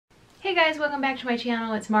Hey guys, welcome back to my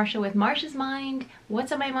channel. It's Marsha with Marsha's Mind.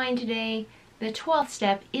 What's on my mind today? The 12th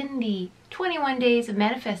step in the 21 days of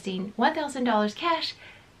manifesting $1,000 cash.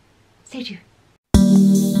 Stay tuned.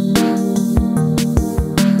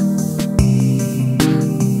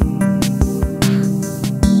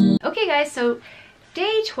 Okay guys, so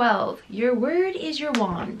day 12, your word is your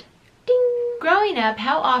wand. Ding! Growing up,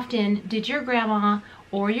 how often did your grandma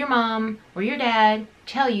or your mom or your dad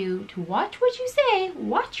tell you to watch what you say,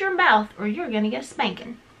 watch your mouth, or you're gonna get a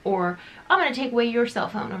spanking, or I'm gonna take away your cell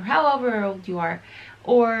phone, or however old you are,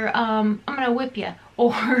 or I'm gonna whip you,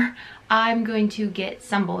 or I'm going to get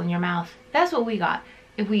stumble in your mouth. That's what we got.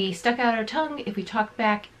 If we stuck out our tongue, if we talked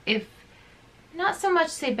back, if not so much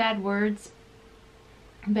say bad words,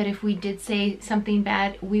 but if we did say something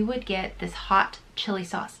bad, we would get this hot chili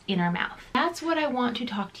sauce in our mouth. That's what I want to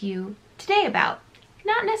talk to you today about.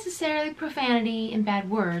 Not necessarily profanity and bad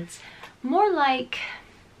words, more like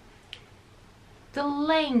the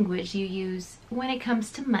language you use when it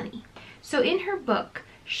comes to money. So in her book,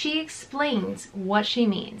 she explains what she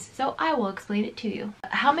means. So I will explain it to you.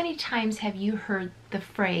 How many times have you heard the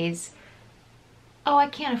phrase, "Oh, I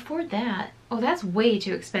can't afford that. Oh, that's way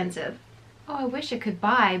too expensive. Oh, I wish I could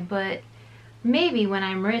buy, but maybe when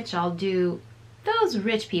I'm rich I'll do those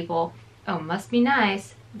rich people. Oh, must be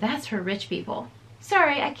nice. That's for rich people.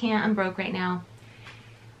 Sorry, I can't. I'm broke right now."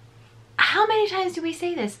 How many times do we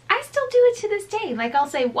say this? I still do it to this day. Like I'll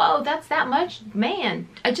say, "Whoa, that's that much? Man,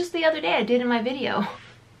 just the other day I did in my video."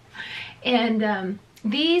 And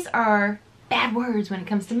these are bad words when it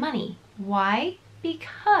comes to money. Why?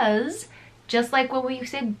 Because just like when we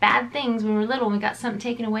say bad things when we were little and we got something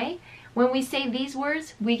taken away, when we say these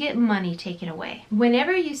words, we get money taken away.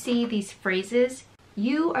 Whenever you see these phrases,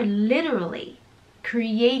 you are literally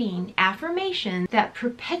creating affirmations that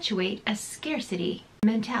perpetuate a scarcity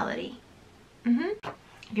mentality.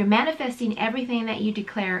 You're manifesting everything that you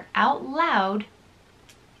declare out loud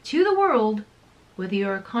to the world, whether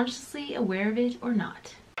you're consciously aware of it or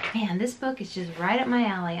not. Man, this book is just right up my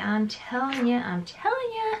alley. I'm telling you, I'm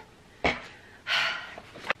telling you.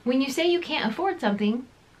 When you say you can't afford something,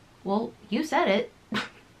 well, you said it.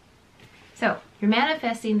 So you're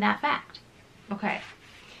manifesting that fact. Okay.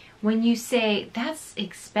 When you say that's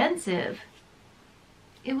expensive,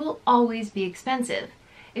 it will always be expensive.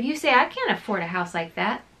 If you say I can't afford a house like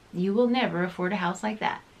that, you will never afford a house like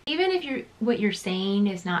that. Even if what you're saying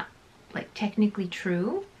is not like technically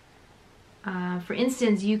true. For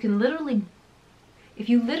instance, you can literally, if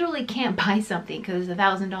you literally can't buy something because it's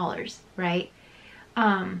 $1,000, right?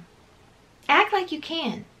 Act like you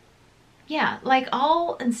can. Yeah, like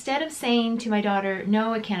instead of saying to my daughter,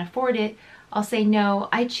 "No, I can't afford it," I'll say, "No,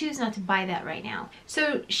 I choose not to buy that right now."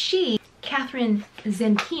 So Kathrin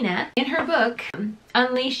Zenkina, in her book,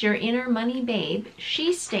 Unleash Your Inner Money Babe,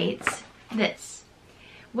 she states this: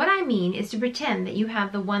 "What I mean is to pretend that you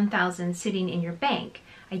have the $1,000 sitting in your bank.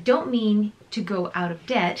 I don't mean to go out of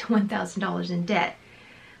debt, $1,000 in debt."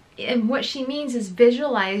 And what she means is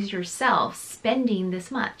visualize yourself spending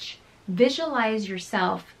this much. Visualize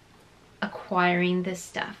yourself acquiring this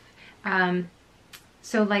stuff.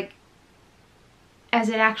 So like, as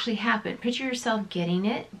it actually happened, picture yourself getting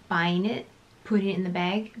it, buying it, putting it in the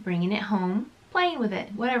bag, bringing it home, playing with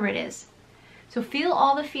it, whatever it is. So feel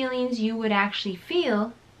all the feelings you would actually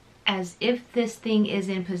feel as if this thing is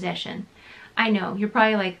in possession. I know, you're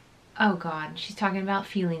probably like, "Oh God, she's talking about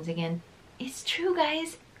feelings again." It's true,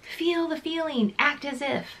 guys. Feel the feeling, act as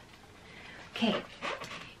if. Okay.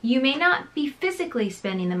 You may not be physically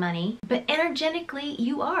spending the money, but energetically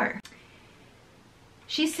you are.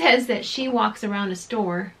 She says that she walks around a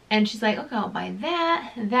store and she's like, "Okay, I'll buy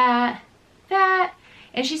that, that, that."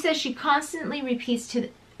 And she says she constantly repeats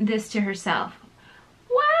this to herself.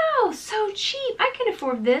 "Wow, so cheap. I can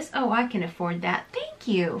afford this. Oh, I can afford that. Thank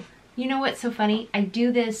you." You know what's so funny? I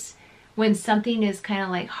do this when something is kind of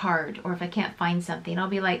like hard, or if I can't find something, I'll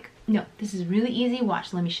be like, "No, this is really easy.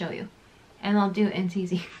 Watch, let me show you." And I'll do it and it's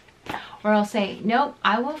easy. Or I'll say, "Nope,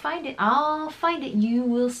 I will find it. I'll find it. You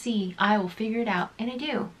will see. I will figure it out." And I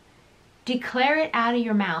do. Declare it out of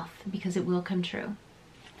your mouth because it will come true.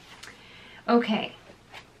 Okay.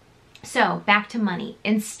 So back to money.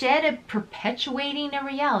 Instead of perpetuating a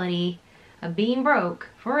reality of being broke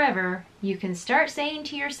forever, you can start saying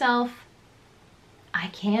to yourself, "I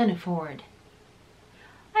can afford.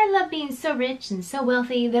 I love being so rich and so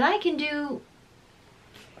wealthy that I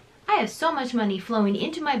have so much money flowing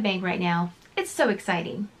into my bank right now. It's so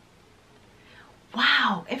exciting.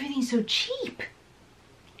 Wow, everything's so cheap."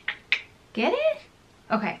 Get it?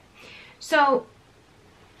 Okay. So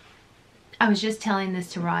I was just telling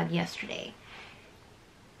this to Rod yesterday.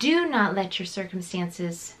 Do not let your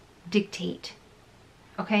circumstances dictate.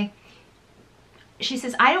 Okay? She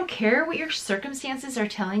says, I don't care what your circumstances are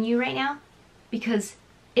telling you right now, because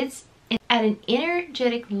it's at an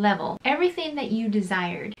energetic level. Everything that you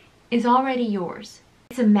desired is already yours.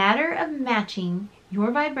 It's a matter of matching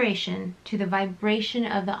your vibration to the vibration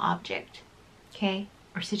of the object, okay?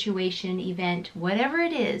 Or situation, event, whatever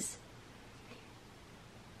it is.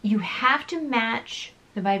 You have to match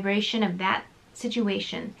the vibration of that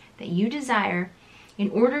situation that you desire in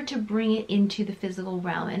order to bring it into the physical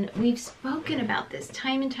realm. And we've spoken about this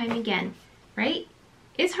time and time again, right?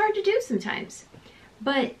 It's hard to do sometimes.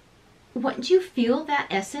 But once you feel that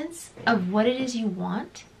essence of what it is you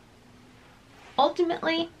want,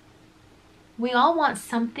 ultimately, we all want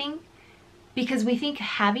something because we think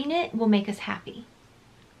having it will make us happy.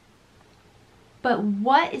 But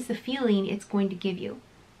what is the feeling it's going to give you?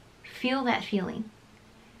 Feel that feeling.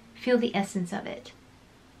 Feel the essence of it.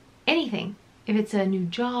 Anything. If it's a new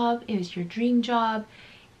job, if it's your dream job,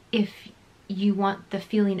 if you want the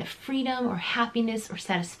feeling of freedom or happiness or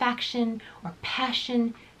satisfaction or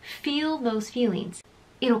passion, feel those feelings.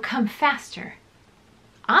 It'll come faster.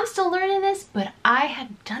 I'm still learning this, but I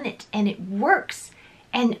have done it and it works.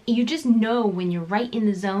 And you just know when you're right in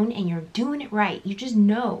the zone and you're doing it right. You just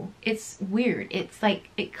know. It's weird. It's like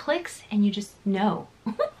it clicks and you just know.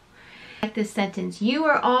 Like this sentence, you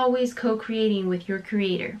are always co-creating with your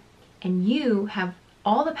creator, and you have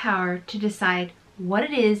all the power to decide what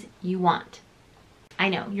it is you want. I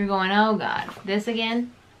know, you're going, oh God, this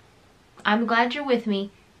again? I'm glad you're with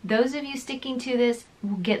me. Those of you sticking to this,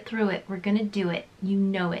 we'll get through it. We're gonna do it. You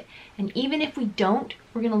know it. And even if we don't,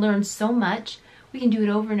 we're gonna learn so much. We can do it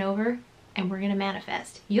over and over, and we're gonna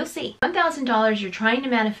manifest. You'll see. $1,000 you're trying to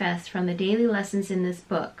manifest from the daily lessons in this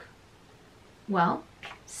book. Well,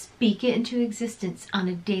 speak it into existence on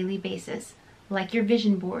a daily basis. Like your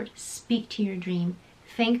vision board, speak to your dream.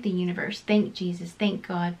 Thank the universe, thank Jesus, thank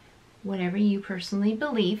God. Whatever you personally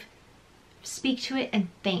believe, speak to it and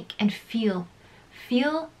think and feel.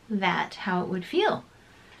 Feel that, how it would feel.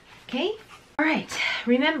 Okay? All right,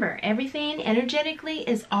 remember, everything energetically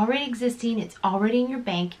is already existing. It's already in your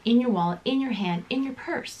bank, in your wallet, in your hand, in your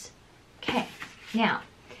purse. Okay, now,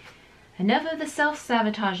 enough of the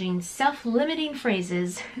self-sabotaging, self-limiting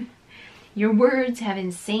phrases. Your words have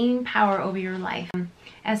insane power over your life.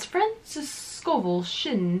 As Frances Scovel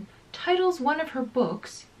Shinn titles one of her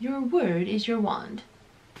books, Your Word is Your Wand.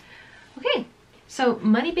 Okay, so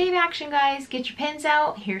Money Babe action, guys. Get your pens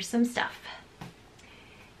out. Here's some stuff.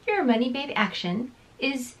 Your Money Babe action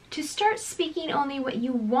is to start speaking only what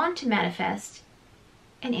you want to manifest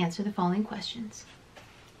and answer the following questions.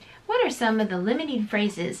 What are some of the limiting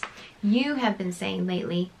phrases you have been saying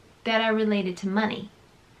lately that are related to money?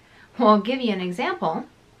 Well, I'll give you an example.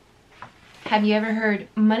 Have you ever heard,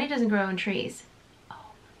 money doesn't grow on trees? Oh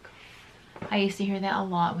my God. I used to hear that a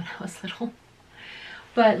lot when I was little.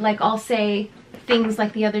 But like I'll say things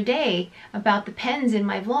like the other day about the pens in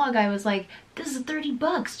my vlog. I was like, this is 30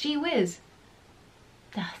 bucks, gee whiz.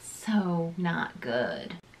 That's so not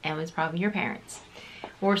good. And it was probably your parents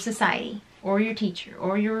or society or your teacher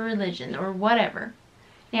or your religion or whatever.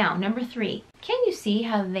 Now, number 3, can you see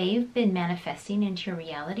how they've been manifesting into your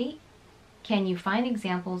reality? Can you find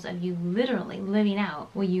examples of you literally living out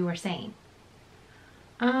what you were saying?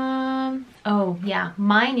 Oh yeah,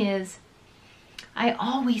 mine is, I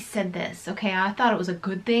always said this, okay, I thought it was a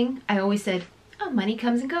good thing. I always said, oh, money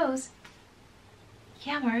comes and goes.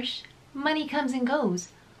 Yeah, Marsh, money comes and goes.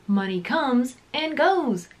 Money comes and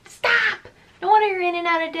goes. Stop! No wonder you're in and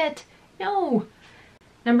out of debt. No.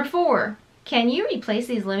 Number 4, can you replace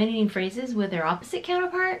these limiting phrases with their opposite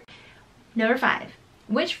counterpart? Number 5,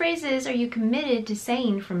 which phrases are you committed to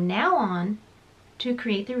saying from now on to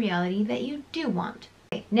create the reality that you do want?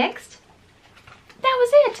 Okay, next. That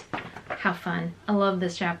was it. How fun. I love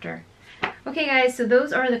this chapter. Okay guys, so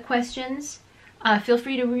those are the questions. Feel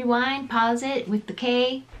free to rewind, pause it with the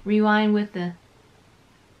K, rewind with the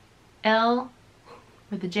L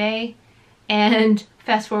or the J, and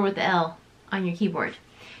fast forward with the L on your keyboard.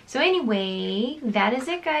 So anyway, that is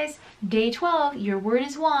it guys. Day 12, your word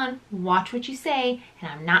is wand. Watch what you say,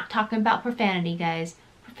 and I'm not talking about profanity, guys.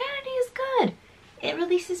 Profanity is good. It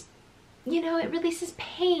releases, you know, it releases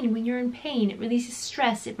pain when you're in pain. It releases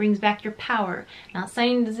stress. It brings back your power. Not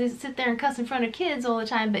saying to sit there and cuss in front of kids all the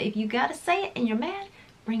time, but if you gotta say it and you're mad,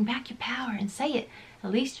 bring back your power and say it.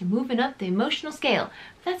 At least you're moving up the emotional scale.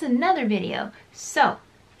 That's another video. So,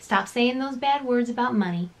 stop saying those bad words about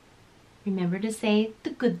money. Remember to say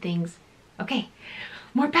the good things. Okay,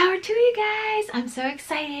 more power to you guys. I'm so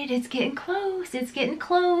excited. It's getting close. It's getting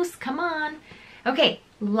close. Come on. Okay,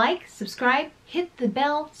 like, subscribe, hit the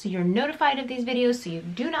bell so you're notified of these videos so you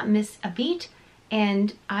do not miss a beat,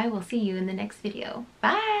 and I will see you in the next video.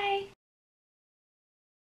 Bye!